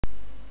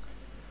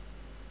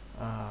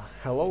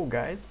Hello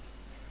guys,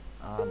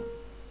 um,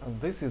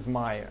 this is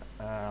my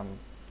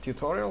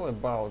tutorial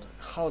about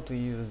how to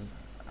use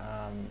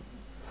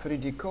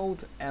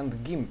 3DCoat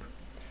and Gimp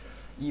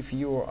if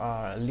you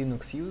are a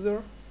Linux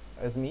user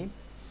as me,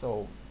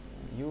 so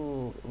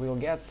you will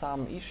get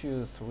some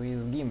issues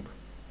with Gimp.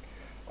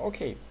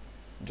 Okay,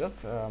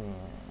 just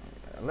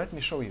let me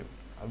show you.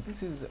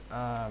 This is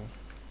my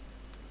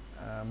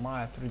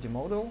 3D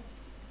model,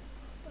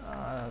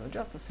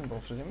 just a simple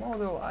 3D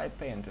model I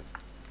painted.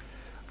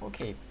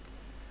 Okay.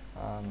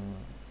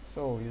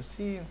 So you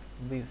see,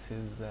 this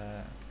is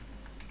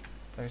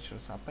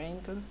textures are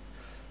painted.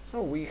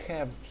 So we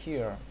have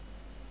here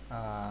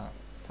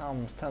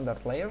some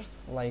standard layers,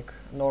 like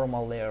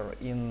normal layer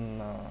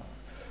in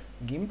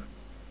Gimp.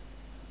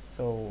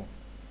 So,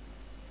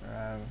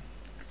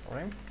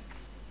 sorry.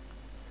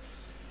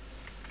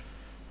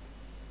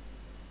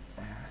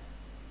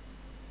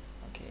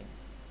 Okay.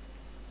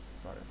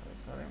 Sorry.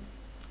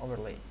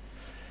 Overlay.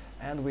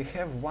 And we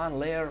have one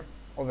layer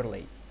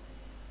overlay.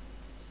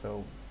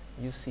 So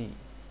you see,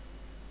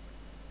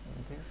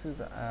 this is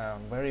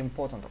very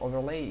important.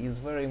 Overlay is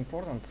very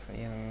important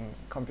in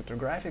computer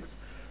graphics,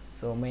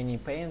 so many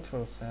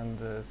painters and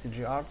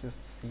CG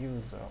artists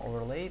use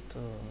overlay to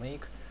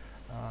make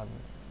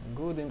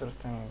good,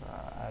 interesting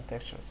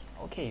textures.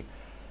 Okay,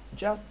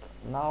 just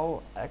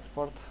now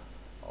export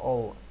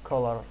all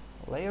color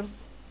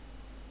layers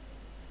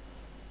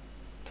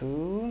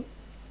to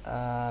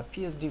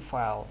PSD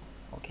file.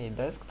 Okay,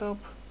 desktop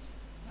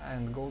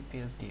and go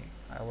PSD.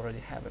 I already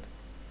have it.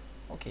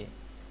 Okay,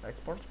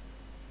 export.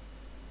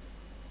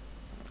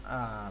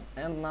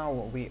 And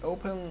now we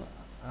open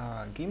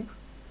Gimp.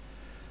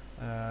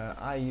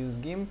 I use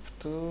Gimp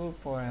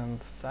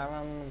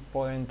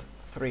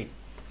 2.7.3.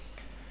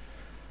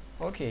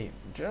 Okay,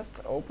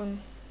 just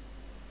open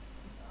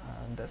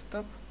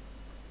desktop,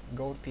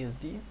 go to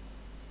PSD,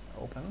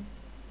 open.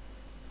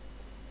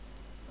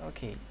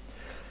 Okay,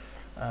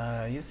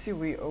 you see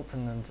we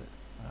opened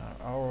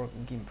our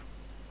Gimp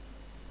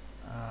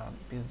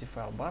PSD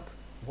file, but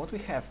what we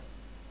have,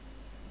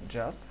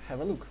 just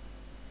have a look.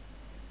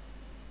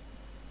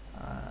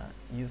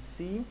 You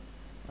see,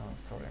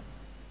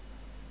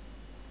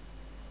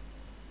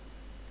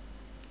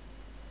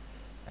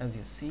 as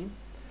you see,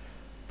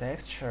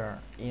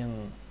 texture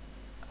in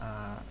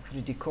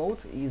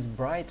 3DCoat is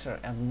brighter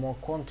and more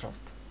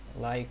contrast,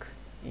 like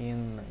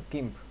in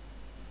Gimp.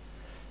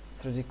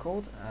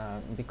 3DCoat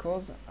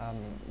because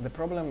the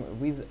problem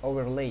with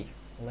overlay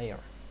layer.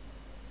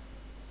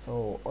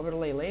 So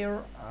overlay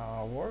layer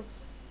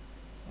works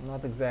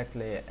not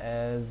exactly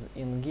as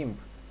in Gimp.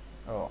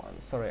 Oh,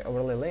 sorry,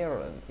 overlay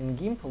layer in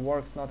Gimp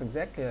works not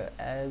exactly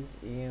as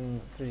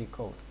in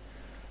 3DCoat.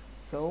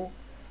 So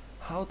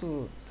how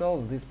to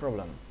solve this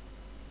problem?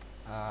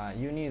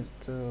 You need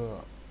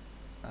to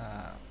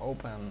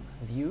open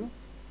View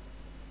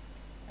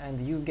and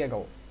use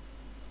Gaggle.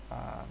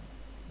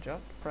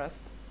 Just press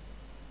it,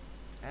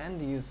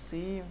 and you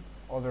see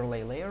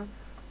overlay layer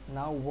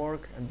now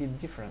work a bit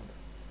different.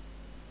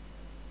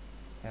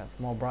 Yes,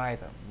 more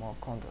brighter, more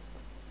contrast.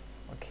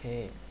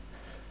 Okay,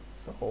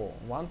 so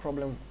one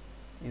problem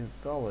is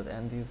solved,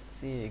 and you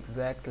see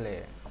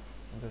exactly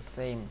the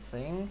same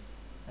thing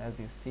as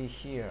you see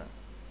here.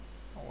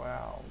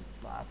 Well,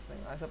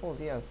 I suppose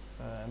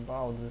yes,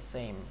 about the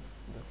same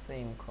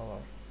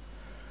color.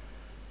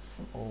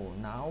 So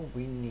now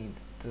we need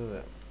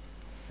to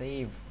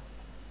save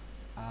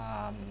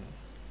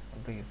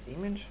this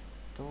image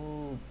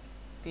to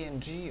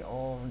PNG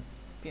or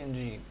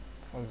PNG,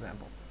 for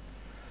example.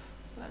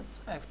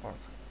 Let's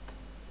export.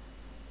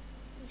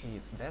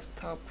 It's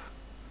desktop,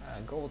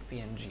 go to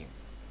PNG.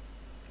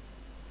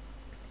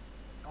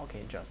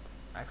 Okay, just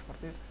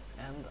export it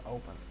and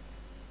open.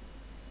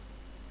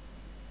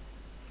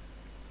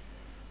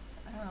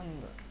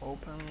 And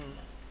open,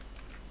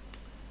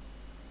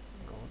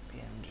 go to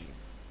PNG.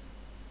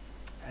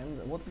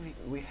 And what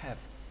we have?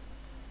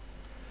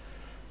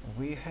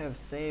 We have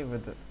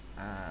saved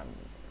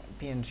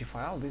PNG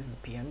file. This is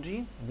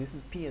PNG, this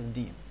is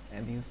PSD,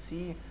 and you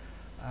see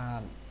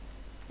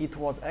it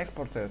was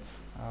exported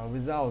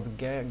without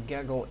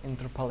Gaggle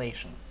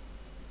interpolation.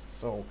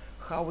 So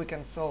how we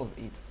can solve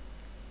it?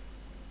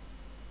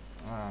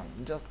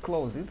 Just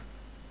close it,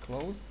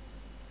 close,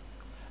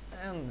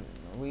 and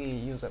we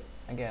use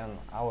again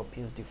our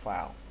PSD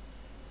file.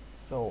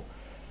 So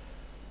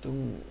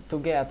to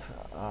get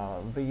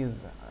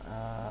these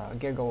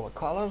Gaggle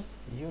colors,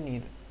 you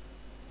need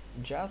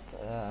just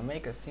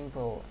make a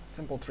simple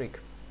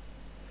trick.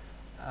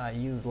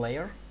 Use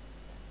layer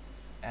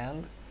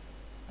and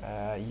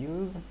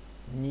use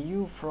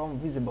new from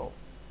visible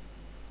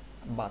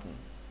button.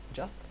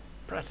 Just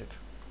press it.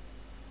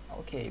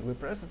 Okay, we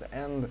press it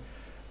and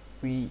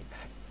we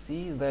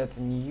see that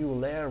new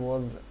layer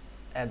was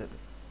added.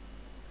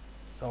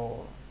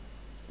 So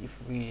if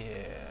we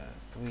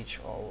switch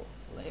all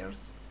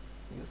layers,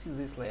 you see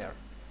this layer,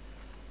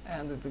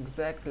 and it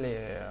exactly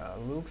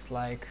looks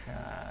like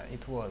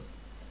it was.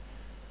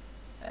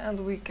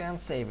 And we can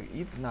save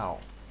it now.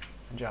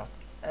 Just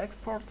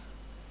export,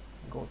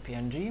 go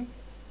PNG,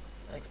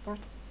 export,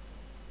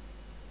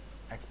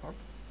 export,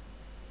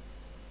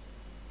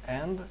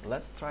 and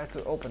let's try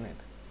to open it.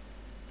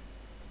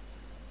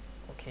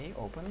 Okay,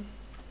 open,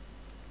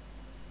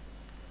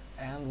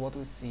 and what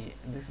we see,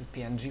 this is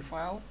PNG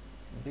file,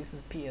 this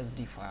is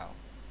PSD file.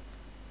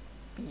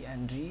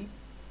 PNG,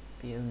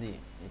 PSD,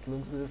 it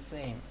looks the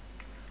same.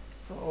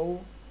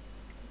 So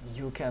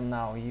you can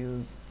now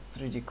use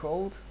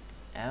 3DCoat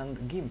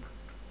and Gimp.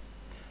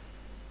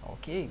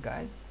 Okay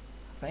guys,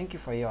 thank you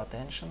for your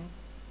attention.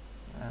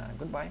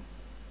 Goodbye.